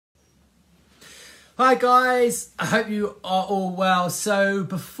Hi guys, I hope you are all well. So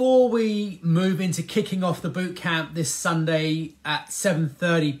before we move into kicking off the boot camp this Sunday at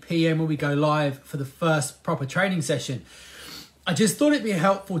 7:30 p.m. when we go live for the first proper training session, I just thought it'd be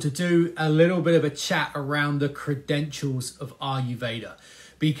helpful to do a little bit of a chat around the credentials of Ayurveda,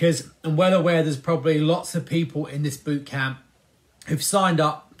 because I'm well aware there's probably lots of people in this boot camp who've signed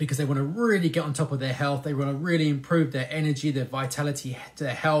up because they want to really get on top of their health. They want to really improve their energy, their vitality,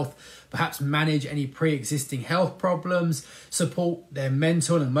 their health, perhaps manage any pre-existing health problems, support their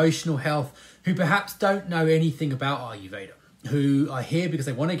mental and emotional health, who perhaps don't know anything about Ayurveda, who are here because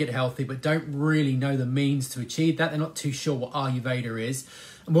they want to get healthy but don't really know the means to achieve that. They're not too sure what Ayurveda is.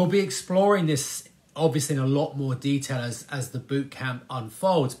 And we'll be exploring this obviously in a lot more detail as the boot camp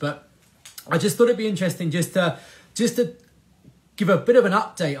unfolds. But I just thought it'd be interesting just to give a bit of an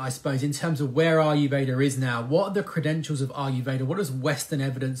update, I suppose, in terms of where Ayurveda is now. What are the credentials of Ayurveda? What does Western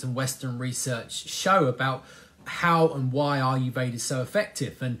evidence and Western research show about how and why Ayurveda is so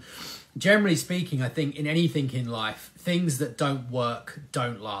effective? And generally speaking, I think in anything in life, things that don't work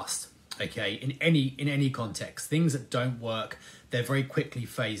don't last. Okay, in any context, things that don't work, they're very quickly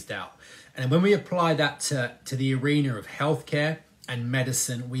phased out. And when we apply that to the arena of healthcare and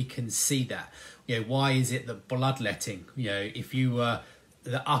medicine, we can see that. Why is it that bloodletting, if you were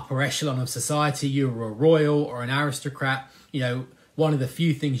the upper echelon of society, you were a royal or an aristocrat, one of the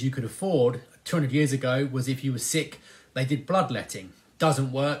few things you could afford 200 years ago was if you were sick, they did bloodletting.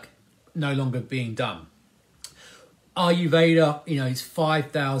 Doesn't work, no longer being done. Ayurveda, is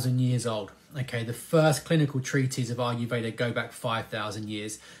 5,000 years old. Okay, the first clinical treatises of Ayurveda go back 5,000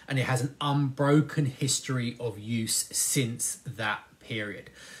 years, and it has an unbroken history of use since that period.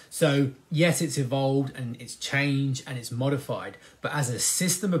 So yes, it's evolved and it's changed and it's modified, but as a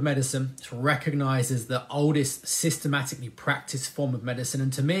system of medicine, it's recognized as the oldest systematically practiced form of medicine.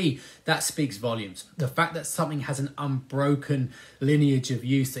 And to me, that speaks volumes. The fact that something has an unbroken lineage of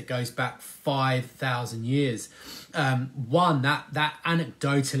use that goes back 5,000 years, that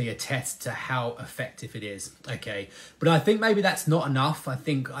anecdotally attests to how effective it is. Okay, but I think maybe that's not enough. I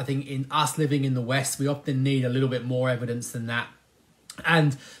think in us living in the West, we often need a little bit more evidence than that.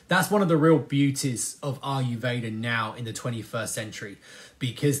 And that's one of the real beauties of Ayurveda now in the 21st century,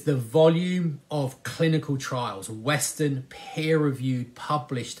 because the volume of clinical trials, Western peer-reviewed,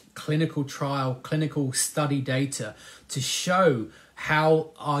 published clinical study data to show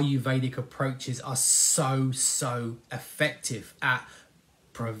how Ayurvedic approaches are so effective at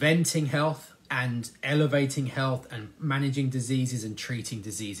preventing health and elevating health and managing diseases and treating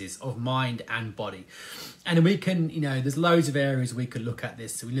diseases of mind and body. And we can, there's loads of areas we could look at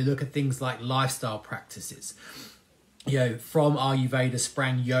this. So we look at things like lifestyle practices. From Ayurveda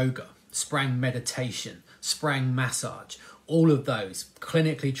sprang yoga, sprang meditation, sprang massage. All of those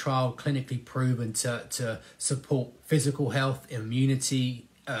clinically trialed, clinically proven to support physical health, immunity,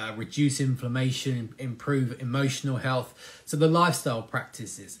 reduce inflammation, improve emotional health. So the lifestyle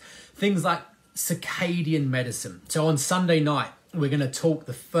practices, things like circadian medicine. So on Sunday night, we're going to talk,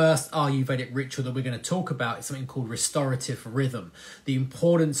 the first Ayurvedic ritual that we're going to talk about is something called restorative rhythm. The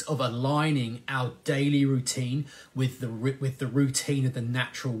importance of aligning our daily routine with the routine of the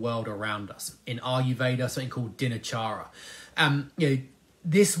natural world around us. In Ayurveda, something called dinacharya.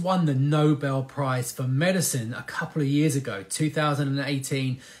 This won the Nobel Prize for Medicine a couple of years ago,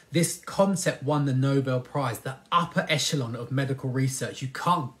 2018. This concept won the Nobel Prize, the upper echelon of medical research. You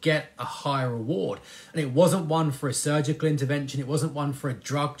can't get a higher award. And it wasn't one for a surgical intervention. It wasn't one for a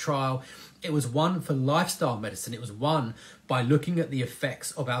drug trial. It was one for lifestyle medicine. It was one by looking at the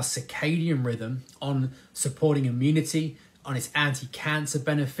effects of our circadian rhythm on supporting immunity, on its anti-cancer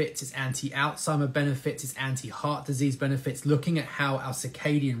benefits, its anti-Alzheimer benefits, its anti-heart disease benefits, looking at how our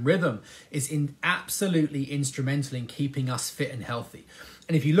circadian rhythm is absolutely instrumental in keeping us fit and healthy.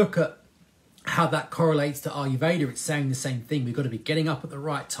 And if you look at how that correlates to Ayurveda, it's saying the same thing. We've got to be getting up at the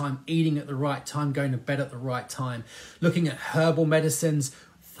right time, eating at the right time, going to bed at the right time, looking at herbal medicines,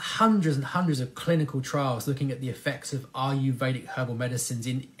 hundreds and hundreds of clinical trials looking at the effects of Ayurvedic herbal medicines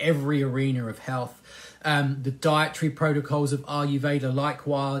in every arena of health. The dietary protocols of Ayurveda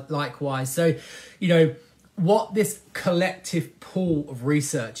likewise. So, what this collective pool of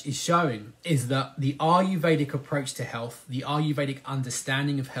research is showing is that the Ayurvedic approach to health, the Ayurvedic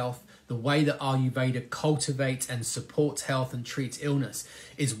understanding of health, the way that Ayurveda cultivates and supports health and treats illness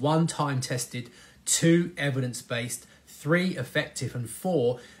is 1, time tested, 2, evidence-based, 3, effective, and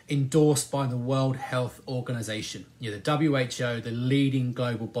 4, endorsed by the World Health Organization. The WHO, the leading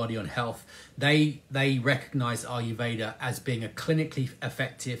global body on health, they recognize Ayurveda as being a clinically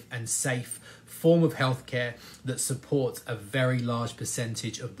effective and safe form of healthcare that supports a very large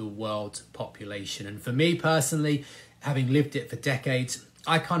percentage of the world's population. And for me personally, having lived it for decades,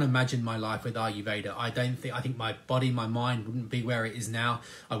 I can't imagine my life with Ayurveda. I think my body, my mind wouldn't be where it is now.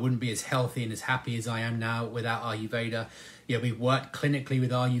 I wouldn't be as healthy and as happy as I am now without Ayurveda. Yeah, we've worked clinically with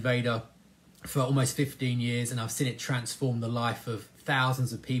Ayurveda for almost 15 years, and I've seen it transform the life of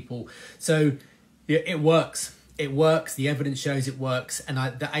thousands of people. So yeah, it works. It works. The evidence shows it works. And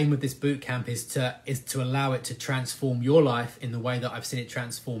the aim of this boot camp is to allow it to transform your life in the way that I've seen it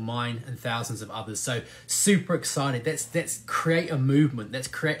transform mine and thousands of others. So super excited. Let's create a movement. Let's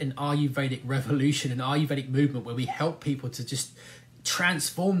create an Ayurvedic revolution, an Ayurvedic movement where we help people to just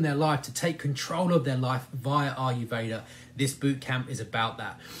transform their life, to take control of their life via Ayurveda. This boot camp is about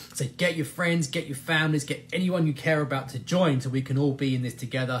that. So get your friends, get your families, get anyone you care about to join, so we can all be in this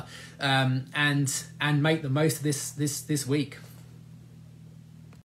together, and make the most of this week.